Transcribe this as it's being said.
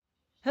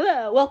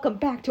Welcome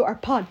back to our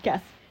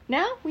podcast.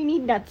 Now we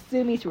need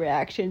Natsumi's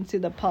reaction to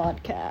the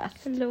podcast.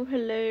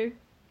 Hello.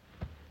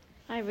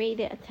 I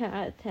rate it a 10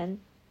 out of 10.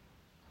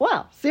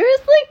 Wow,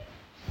 seriously?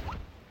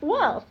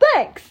 Wow,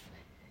 thanks.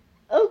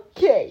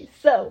 Okay,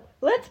 so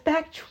let's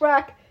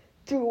backtrack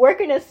to we're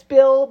gonna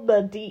spill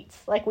the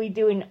deets like we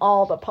do in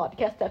all the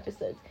podcast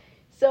episodes.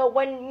 So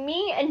when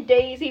me and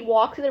Daisy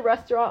walked to the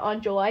restaurant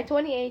on July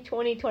 28,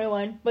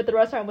 2021, but the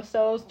restaurant was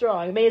so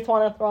strong, it made us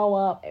want to throw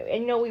up.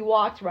 And we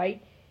walked,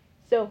 right?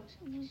 So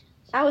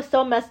I was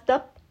so messed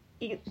up.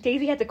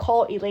 Daisy had to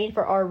call Elaine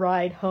for our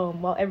ride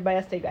home while everybody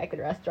else stayed back at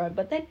the restaurant.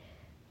 But then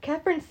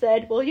Catherine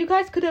said, well, you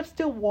guys could have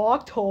still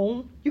walked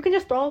home. You can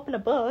just throw up in a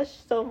bush.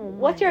 So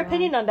what's your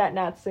opinion on that,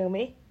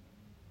 Natsumi?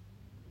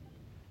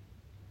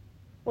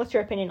 What's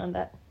your opinion on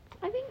that?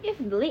 I think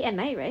it's late at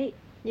night, right?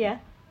 Yeah.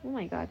 Oh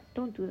my god,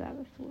 don't do that.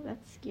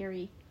 That's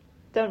scary.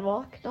 Don't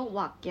walk? Don't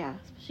walk, yeah.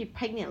 Especially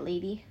pregnant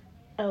lady.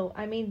 Oh,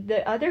 I mean,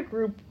 the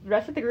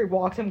rest of the group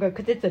walks him good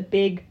because it's a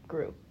big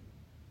group.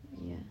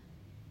 Yeah.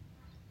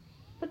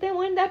 But then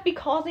wouldn't that be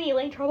causing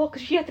Elaine trouble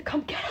because she had to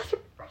come get us from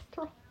the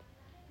restaurant?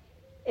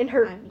 In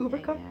her Uber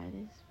car? Yeah,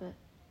 it is, but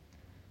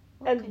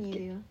what can you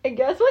do? And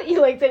guess what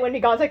Elaine said when he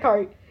got to the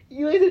car?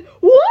 Elaine said,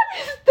 what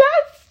is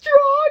that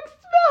strong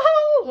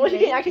smell? Well, she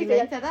didn't actually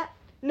say that.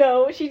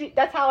 No, she did.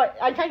 That's how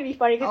I'm trying to be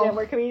funny because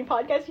we're a comedian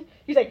podcast.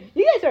 She's like,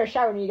 you guys better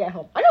shower when you get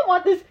home. I don't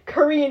want this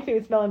Korean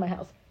food smell in my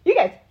house. You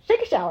guys,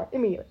 take a shower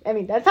immediately. I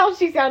mean, that's how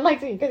she sounded like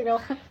to me because,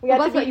 we had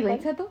to be... What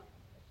Elaine said, though?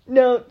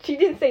 No, she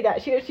didn't say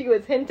that. She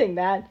was hinting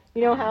that.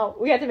 You know how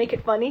we had to make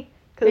it funny?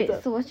 Wait,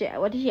 so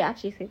what did she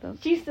actually say, though?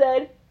 She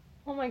said,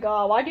 oh my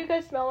god, why do you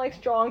guys smell like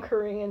strong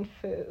Korean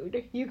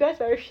food? You guys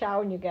better shower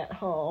when you get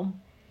home.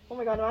 Oh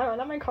my god,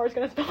 now my car's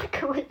gonna smell like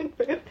Korean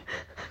food.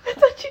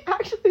 That's what she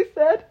actually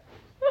said.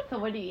 So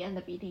what did you end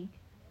up eating?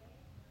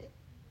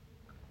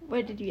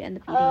 What did you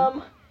end up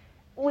eating?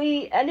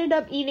 We ended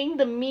up eating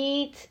the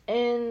meat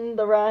and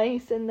the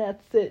rice, and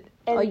that's it.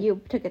 And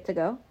you took it to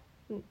go?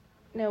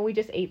 No, we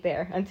just ate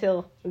there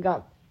until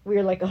we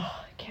were like, oh,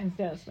 I can't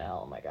stand the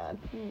smell. Oh my god.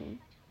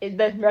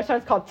 The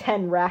restaurant's called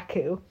Ten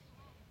Raku.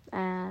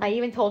 I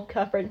even told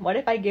Cuthbert, what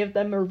if I give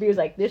them reviews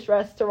like, this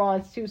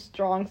restaurant's too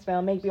strong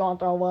smell, make me want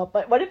to throw up.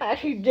 But what if I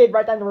actually did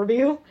write down the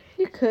review?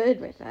 You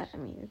could write that. I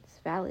mean, it's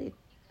valid.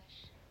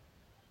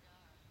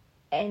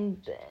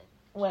 And,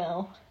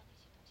 well,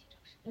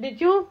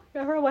 did you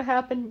remember what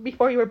happened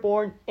before you were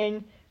born?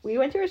 And we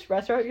went to this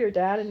restaurant with your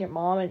dad and your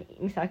mom and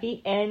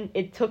Misaki, and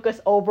it took us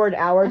over an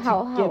hour to give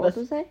us... How old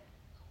was I?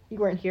 You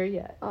weren't here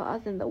yet. Oh, I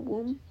was in the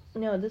womb?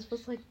 No, this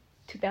was like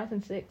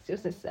 2006,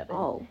 2007.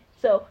 Oh.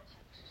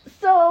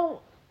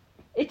 So,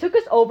 it took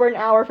us over an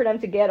hour for them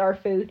to get our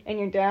food, and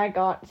your dad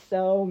got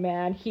so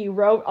mad. He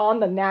wrote on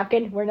the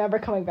napkin, we're never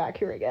coming back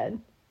here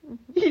again.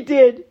 Mm-hmm. He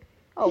did.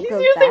 Oh, he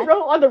seriously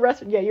wrote on the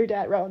restaurant. Yeah, your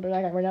dad wrote on the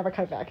napkin, we're never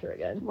coming back here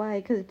again.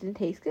 Why? Because it didn't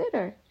taste good,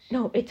 or?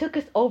 No, it took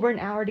us over an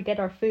hour to get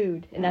our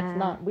food, and that's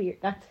not weird.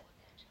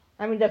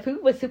 I mean, the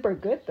food was super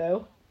good,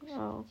 though.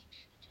 Oh.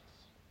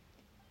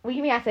 We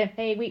even asked him,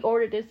 hey, we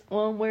ordered this.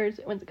 Well, when's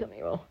it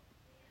coming? Well,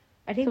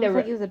 I think it was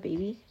like it was a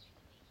baby?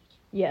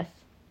 Yes.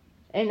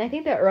 And I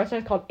think the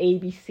restaurant's called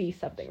ABC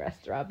something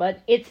restaurant,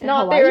 but it's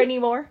not there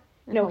anymore.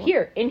 No, over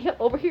here in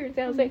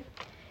San Jose.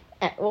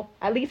 Well,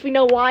 at least we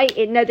know why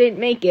it didn't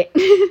make it.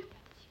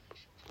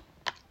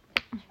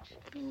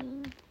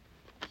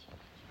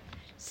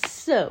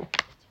 So,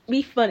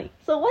 be funny.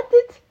 So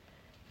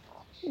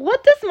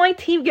what does my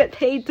team get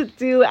paid to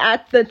do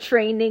at the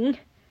training?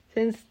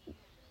 Since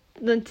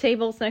the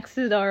table's next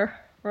to our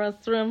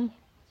restroom.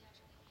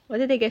 What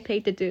did they get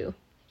paid to do?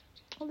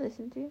 I'll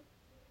listen to you.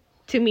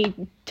 To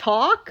me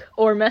talk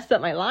or mess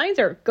up my lines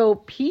or go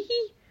pee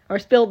or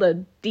spill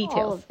the details?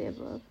 All of the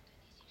above.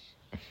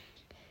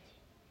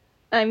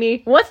 I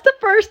mean, what's the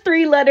first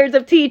 3 letters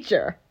of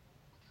teacher?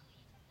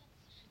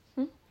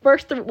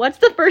 What's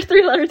the first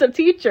 3 letters of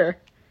teacher?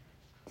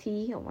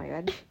 T. Oh my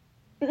god.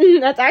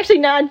 That's actually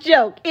not a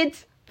joke.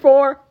 It's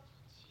for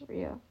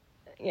real.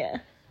 Yeah.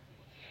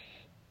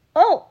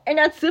 Oh, and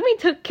Natsumi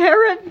took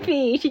care of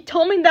me. She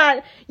told me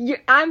that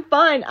I'm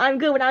fine. I'm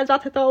good when I was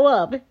about to throw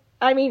up.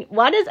 I mean,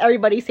 why does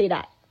everybody say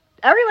that?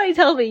 Everybody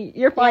tells me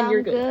you're fine,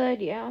 you're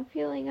good. Yeah, I'm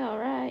feeling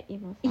alright.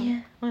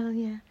 Yeah, well,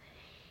 yeah.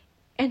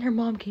 And her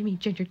mom gave me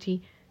ginger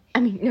tea.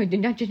 I mean, no,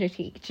 not ginger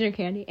tea, ginger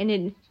candy.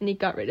 And it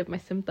got rid of my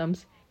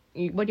symptoms.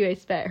 What do you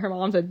expect? Her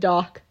mom's a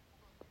doc.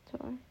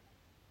 Sorry.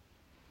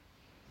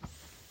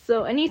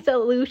 So, any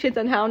solutions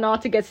on how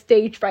not to get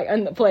stage fright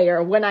on the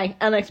player when I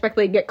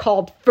unexpectedly get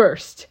called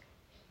first?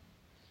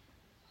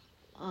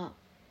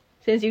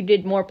 Since you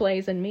did more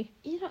plays than me.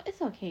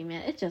 It's okay,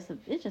 man. It's just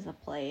a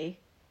play.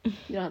 You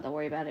don't have to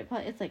worry about it.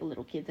 It's like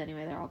little kids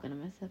anyway. They're all gonna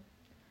mess up.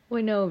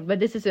 Well, no, but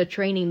this is a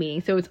training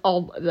meeting, so it's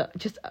all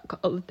just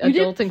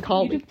adults and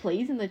colleagues. You do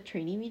plays in the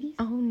training meetings?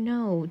 Oh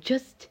no,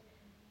 just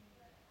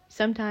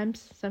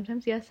sometimes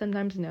yes,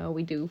 sometimes no.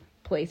 We do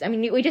plays. I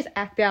mean, we just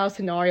act out a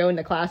scenario in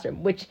the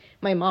classroom, which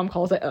my mom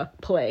calls it a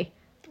play.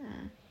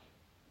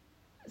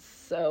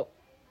 So,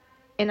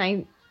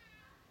 and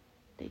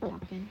they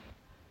talking.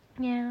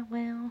 Yeah,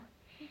 well.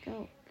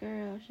 Go, girl.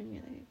 social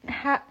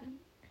media.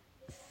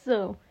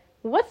 So,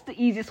 what's the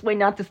easiest way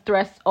not to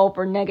stress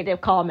over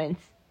negative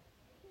comments?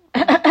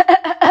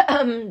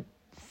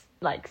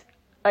 like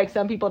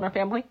some people in our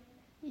family.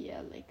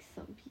 Yeah, like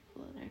some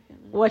people in our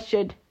family. What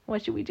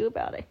should we do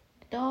about it?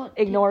 Don't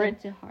ignore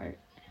take them to heart.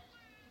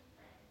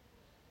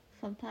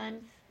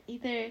 Sometimes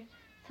they're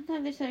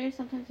serious,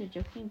 sometimes they're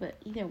joking, but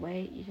either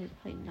way, you should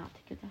probably not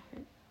take it to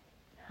heart.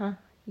 Huh?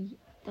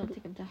 Don't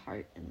take them to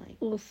heart and like.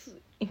 Well,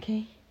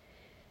 okay.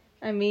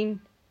 I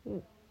mean,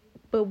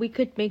 but we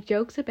could make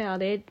jokes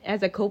about it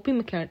as a coping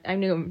mechanism. I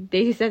know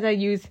Daisy says I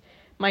use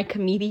my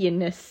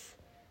comedianness.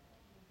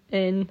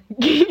 And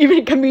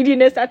even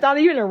comedianness, that's not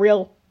even a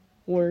real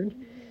word.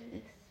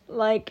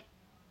 Like,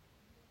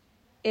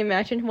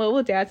 imagine what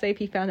will Dad say if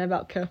he found out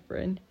about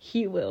Catherine?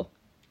 He will.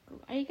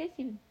 Are you guys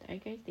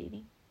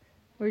dating?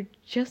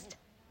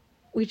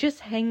 We just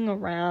hang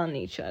around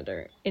each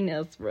other in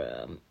his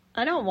room.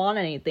 I don't want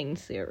anything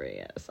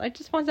serious. I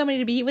just want somebody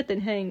to be with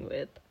and hang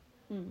with.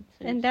 So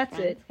and that's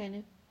friends, it. Kind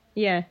of.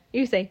 Yeah,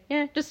 you say,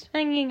 yeah, just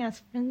hanging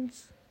as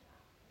friends.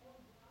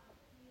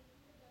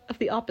 Of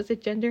the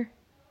opposite gender.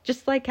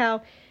 Just like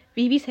how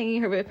Vivi's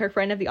hanging with her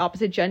friend of the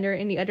opposite gender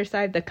in the other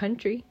side of the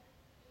country.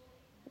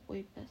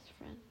 Boy best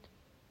friend.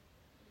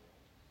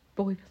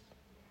 Boy best.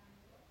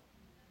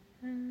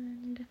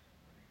 And,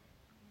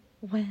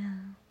 well,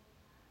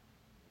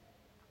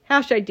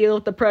 how should I deal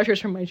with the pressures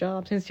from my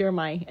job since you're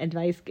my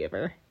advice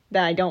giver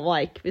that I don't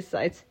like?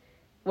 Besides,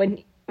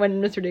 when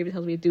Mr. David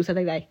tells me to do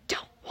something that I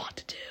don't want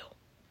to do.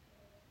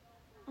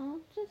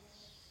 Just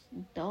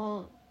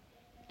don't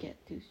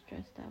get too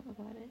stressed out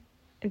about it.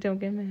 And don't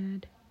get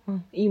mad.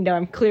 Well, even though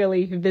I'm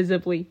clearly,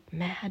 visibly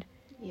mad.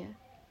 Yeah.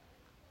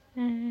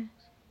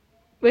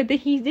 But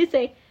he did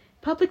say,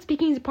 public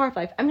speaking is a part of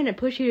life. I'm going to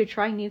push you to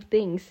try new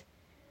things.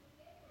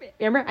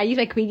 Remember, I used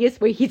my comedians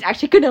where he's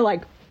actually going to,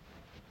 like,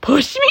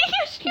 push me?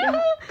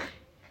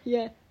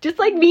 Yeah. Just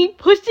like me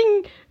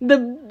pushing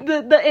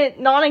the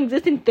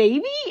non-existent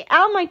baby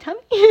out of my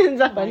tummy. Is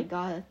that funny? My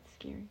God, that's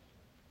scary.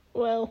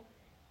 Well,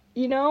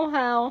 you know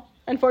how,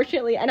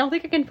 unfortunately, I don't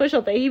think I can push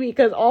a baby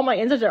because all my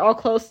insides are all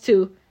close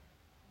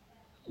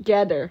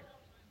together.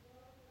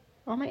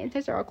 All my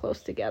insides are all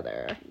close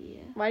together. Yeah.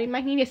 Why you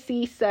might need a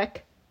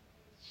C-sec.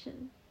 Do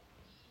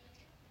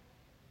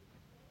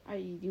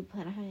you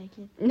plan on having a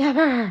kid?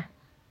 Never.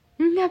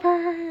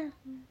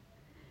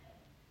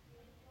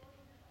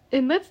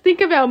 And let's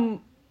think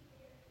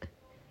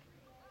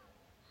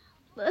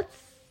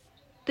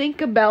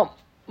about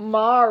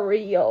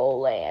Mario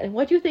Land.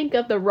 What do you think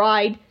of the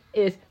ride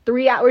is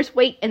 3 hours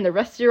wait and the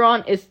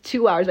restaurant is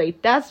 2 hours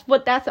wait? That's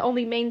the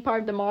only main part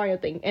of the Mario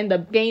thing. And the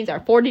games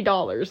are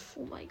 $40.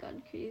 Oh my God,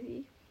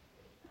 crazy.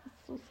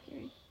 That's so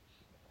scary.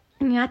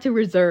 And you have to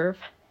reserve.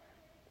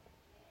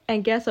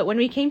 And guess what? When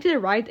we came to the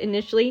ride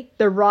initially,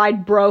 the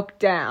ride broke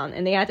down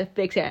and they had to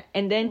fix it.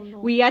 And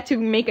then we had to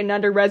make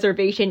another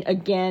reservation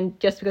again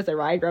just because the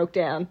ride broke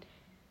down.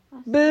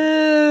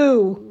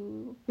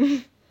 Boo!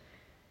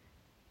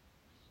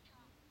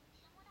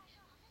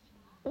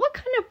 What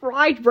kind of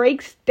ride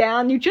breaks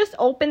down? You just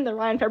opened the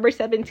ride on February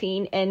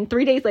 17 and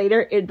 3 days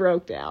later it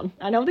broke down.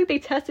 I don't think they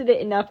tested it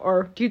enough,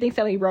 or do you think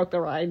somebody broke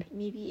the ride?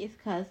 Maybe it's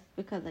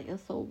because like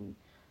so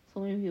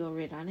many people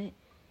read on it,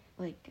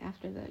 like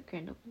after the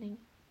grand opening.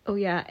 Oh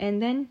yeah,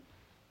 and then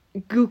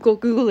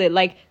Google it.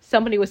 Like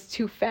somebody was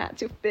too fat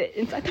to fit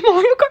inside the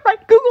Mario Kart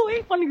ride. Google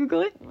it. Want to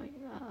Google it? Oh my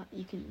God,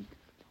 you can.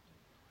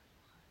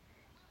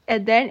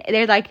 And then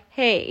they're like,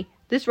 "Hey,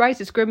 this ride's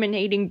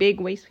discriminating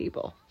big waist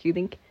people." Do you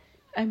think?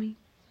 I mean,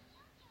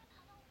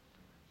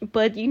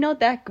 but you know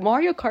that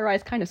Mario Kart ride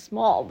is kind of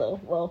small though.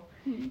 Well,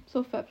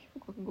 so fat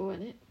people can go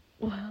in it.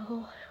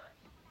 Well,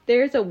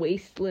 there's a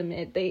waist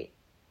limit.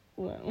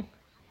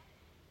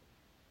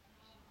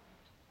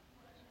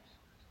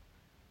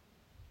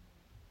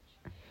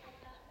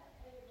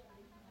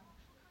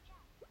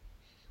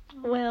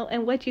 Well,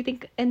 and what do you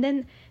think? And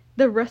then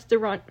the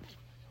restaurant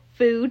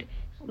food,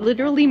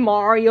 literally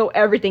Mario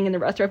everything in the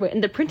restaurant food.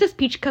 And the Princess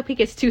Peach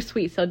cupcake is too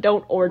sweet, so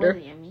don't order.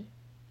 Really yummy.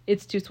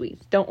 It's too sweet.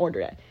 Don't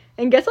order it.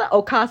 And guess what?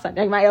 Okasa,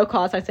 like my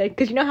Okasa said,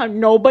 because you know how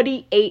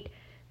nobody ate.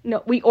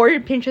 No, we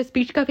ordered Princess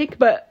Peach cupcake,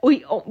 but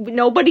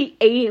nobody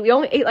ate it. We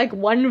only ate like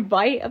one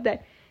bite of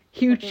that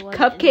huge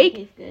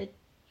cupcake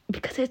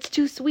because it's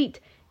too sweet.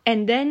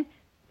 And then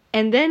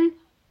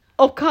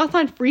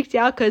Okasan freaked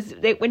out because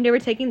when they were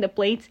taking the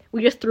plates,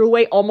 we just threw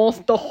away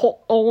almost like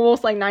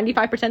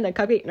 95% of the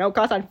cupcake. And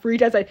Okasan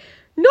freaked out, like,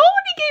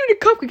 nobody gave me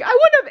the cupcake. I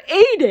would have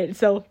ate it.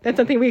 So that's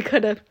something we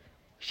could have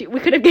gave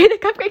the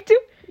cupcake to.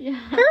 Yeah.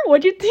 Her,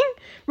 what'd you think?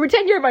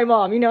 Pretend you're my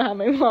mom. You know how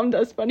my mom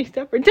does funny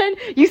stuff. Pretend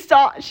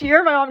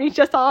you're my mom and you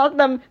just saw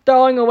them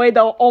throwing away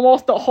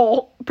almost the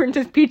whole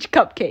Princess Peach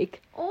cupcake.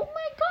 Oh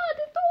my God,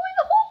 they threw away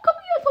the whole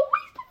cupcake. That's a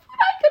waste of food.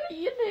 I could have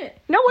eaten it.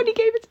 Nobody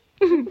gave it.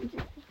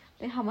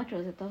 Wait, how much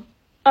was it though?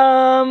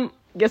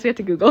 Guess we have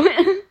to Google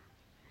it.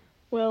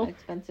 Well,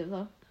 expensive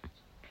though.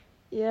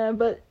 Yeah,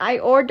 but I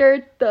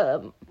ordered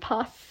the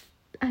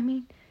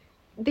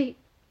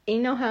you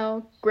know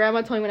how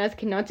Grandma told me when I was a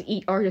kid not to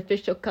eat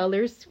artificial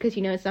colors because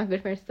it's not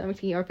good for my stomach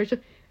to eat artificial.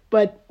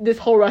 but this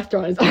whole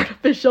restaurant is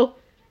artificial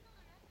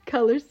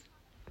colors.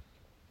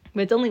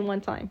 But it's only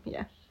one time,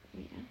 yeah.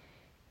 Yeah.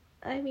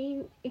 I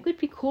mean, it would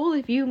be cool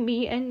if you,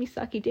 me, and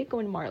Misaki did go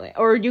in Tomorrowland.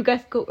 Or you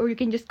guys go, or you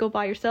can just go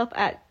by yourself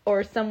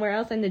or somewhere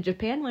else in the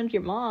Japan one with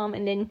your mom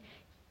and then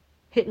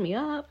hit me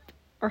up.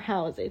 Or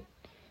how is it?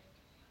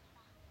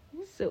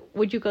 So,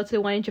 would you go to the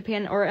one in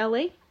Japan or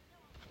LA?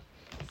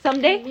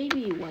 Someday?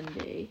 Maybe one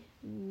day.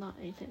 Not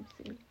anytime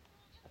soon.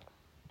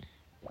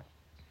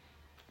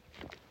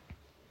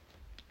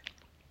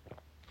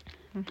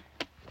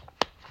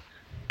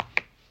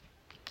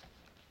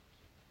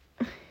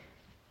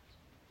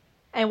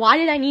 And why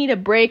did I need a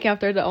break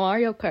after the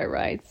Mario Kart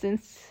ride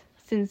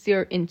since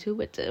you're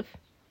intuitive?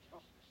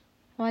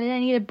 Why did I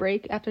need a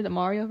break after the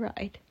Mario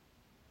ride?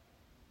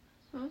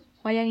 Huh?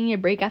 Why did I need a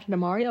break after the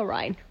Mario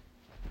ride?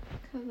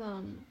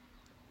 Cause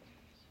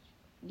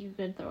you've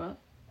been throw up.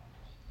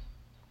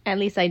 At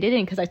least I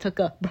didn't, because I took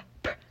a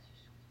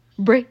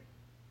break.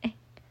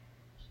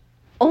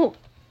 Oh,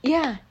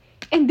 yeah.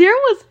 And there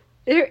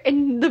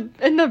in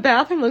the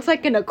bathroom looks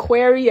like an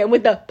aquarium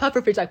with the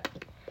pufferfish like.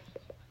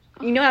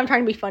 You know I'm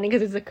trying to be funny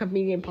because it's a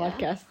comedian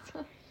podcast.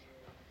 So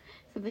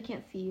they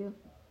can't see you.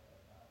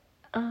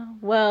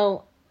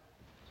 Well,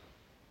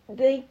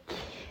 there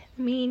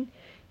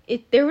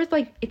was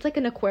like, it's like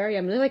an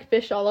aquarium. There's like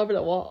fish all over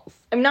the walls.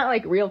 I mean, not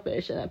like real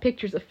fish,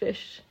 pictures of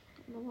fish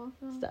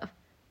stuff.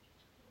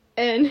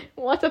 And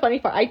what's the funny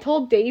part? I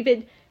told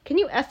David, can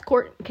you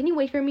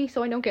wait for me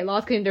so I don't get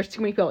lost because there's too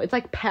many people. It's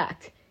like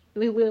packed.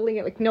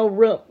 Literally like no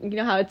room. You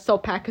know how it's so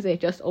packed because they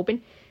just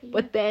opened? Yeah.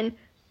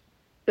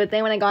 But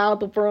then when I got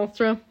out of the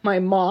room, my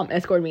mom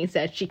escorted me and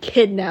said she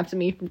kidnapped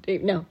me from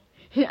David. No.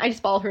 I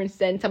just followed her and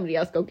said somebody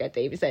else go get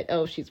David. Said,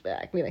 oh, she's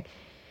back. Me like,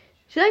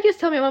 should I just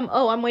tell my mom,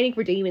 oh, I'm waiting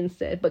for David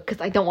instead? But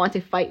because I don't want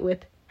to fight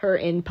with her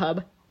in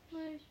pub.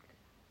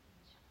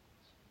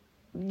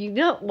 You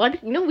know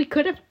what? You know, we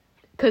could have,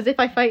 because if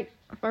I fight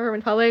for her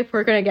in public,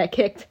 we're going to get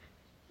kicked.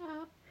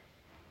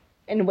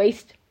 And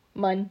waste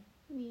money.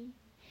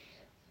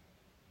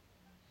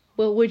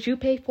 Well, would you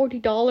pay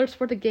 $40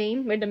 for the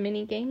game, or the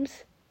mini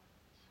games?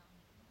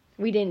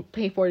 We didn't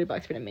pay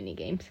 $40 for the mini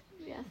games.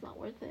 Yeah, it's not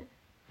worth it.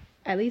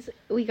 At least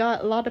we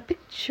got a lot of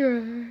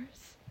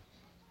pictures.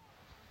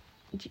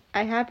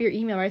 I have your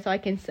email, right? So I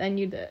can send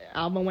you the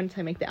album once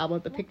I make the album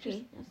with the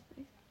pictures. That's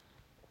nice.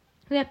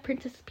 We have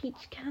Princess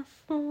Peach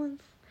castles.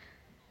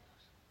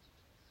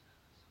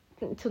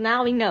 So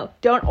now we know.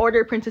 Don't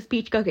order Princess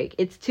Peach cupcake.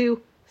 It's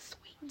too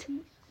sweet.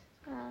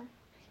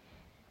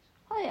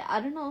 I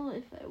don't know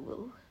if I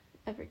will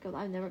ever go.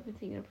 I've never been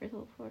thinking of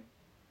Brazil before.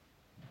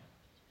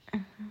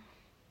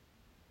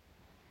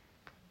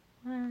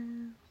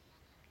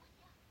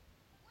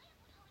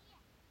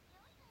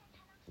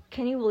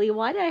 Can you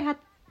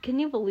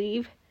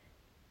believe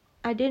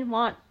I didn't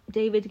want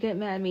David to get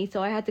mad at me,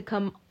 so I had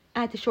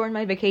to shorten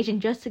my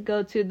vacation just to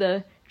go to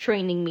the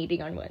training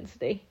meeting on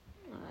Wednesday.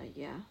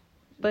 Yeah.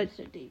 But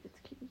Mr. David's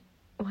kitty.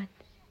 What?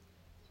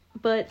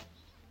 But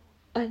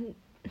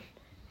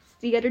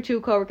the other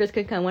two coworkers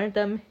could come. One of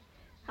them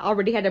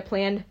already had a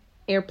planned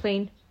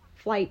airplane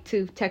flight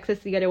to Texas.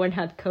 The other one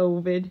had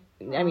COVID.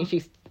 I mean, she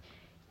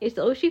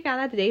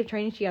found out the day of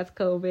training she has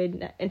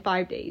COVID in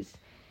 5 days.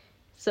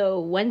 So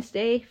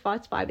Wednesday,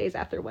 it's 5 days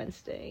after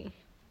Wednesday.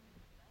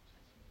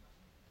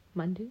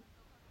 Monday?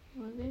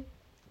 Well,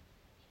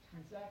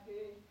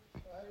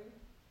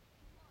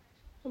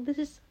 this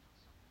is...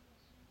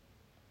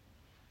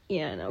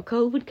 Yeah, no,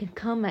 COVID can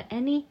come at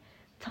any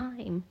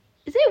time.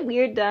 Is it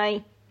weird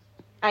that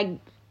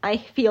I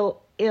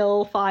feel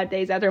ill 5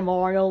 days after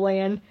Memorial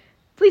Land?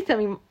 Please tell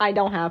me I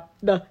don't have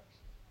the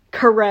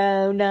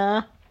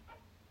corona.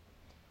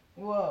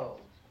 Whoa,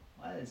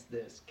 what is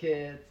this,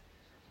 kid?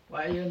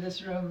 Why are you in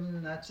this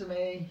room,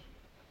 Natsume?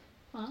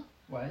 Huh?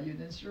 Why are you in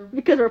this room?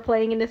 Because we're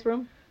playing in this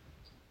room.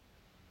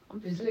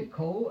 Is it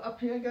cold up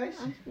here, guys?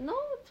 No,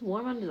 it's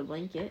warm under the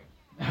blanket.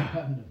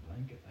 Under the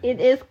blanket. It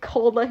is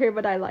cold out here,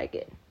 but I like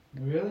it.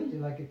 Really? You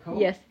like it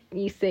cold? Yes,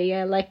 you say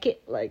I like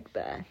it like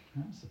that.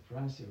 I'm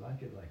surprised you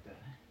like it like that.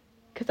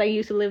 Because I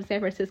used to live in San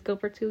Francisco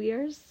for 2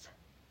 years.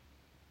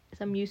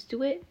 So I'm used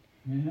to it.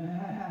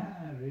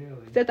 Really?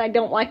 Except I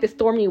don't like the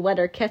stormy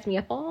weather. Catch me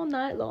up all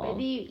night long. Where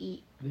do you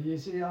eat? Did you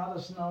see all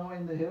the snow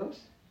in the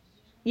hills?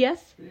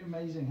 Yes, Pretty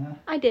amazing, huh?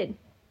 I did.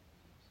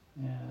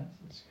 Yeah,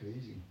 that's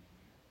crazy.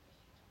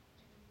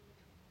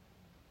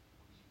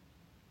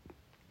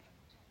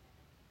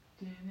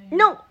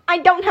 No, I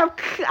don't have...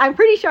 I'm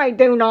pretty sure I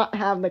do not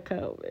have the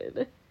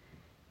COVID.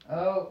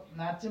 Oh,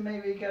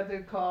 Natsume, we got to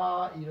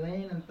call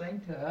Elaine and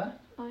thank her.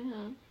 Oh,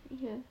 yeah.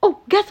 Oh,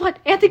 guess what?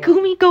 Auntie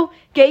Kumiko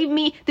gave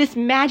me this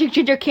magic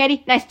ginger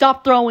candy and I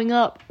stopped throwing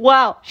up.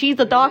 Wow, she's a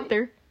Really?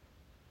 doctor.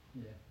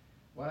 Yeah.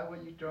 Why were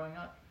you throwing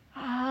up?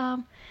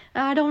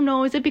 I don't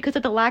know. Is it because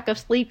of the lack of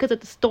sleep, because of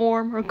the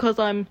storm, or because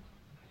I'm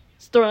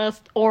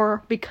stressed,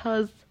 or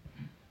because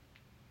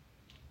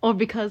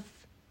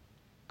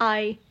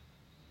I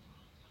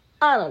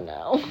don't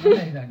know.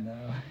 I don't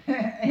know.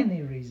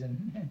 Any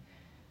reason.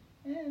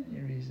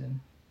 Any reason.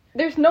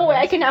 There's no way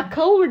I can have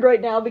COVID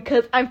right now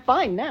because I'm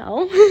fine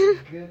now.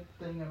 Good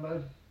thing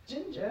about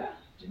Ginger.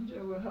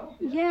 Ginger will help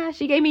you. Yeah,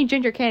 she gave me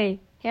ginger candy,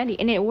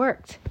 and it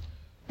worked.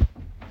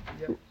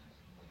 Yep.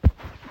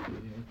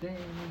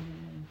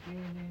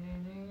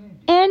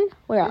 And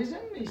we're off.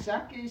 Isn't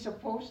Misaki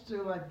supposed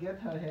to like get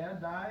her hair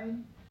dyed?